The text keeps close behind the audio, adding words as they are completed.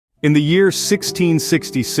In the year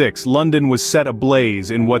 1666, London was set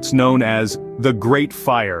ablaze in what's known as the Great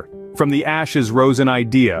Fire. From the ashes rose an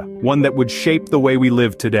idea, one that would shape the way we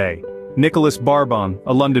live today. Nicholas Barbon,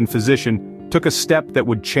 a London physician, took a step that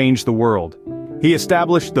would change the world. He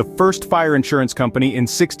established the first fire insurance company in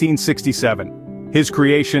 1667. His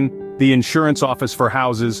creation, the Insurance Office for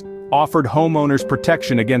Houses, offered homeowners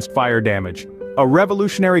protection against fire damage. A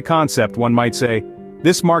revolutionary concept, one might say.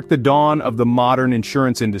 This marked the dawn of the modern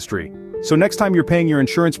insurance industry. So next time you're paying your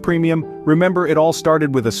insurance premium, remember it all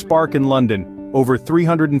started with a spark in London, over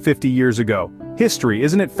 350 years ago. History,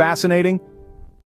 isn't it fascinating?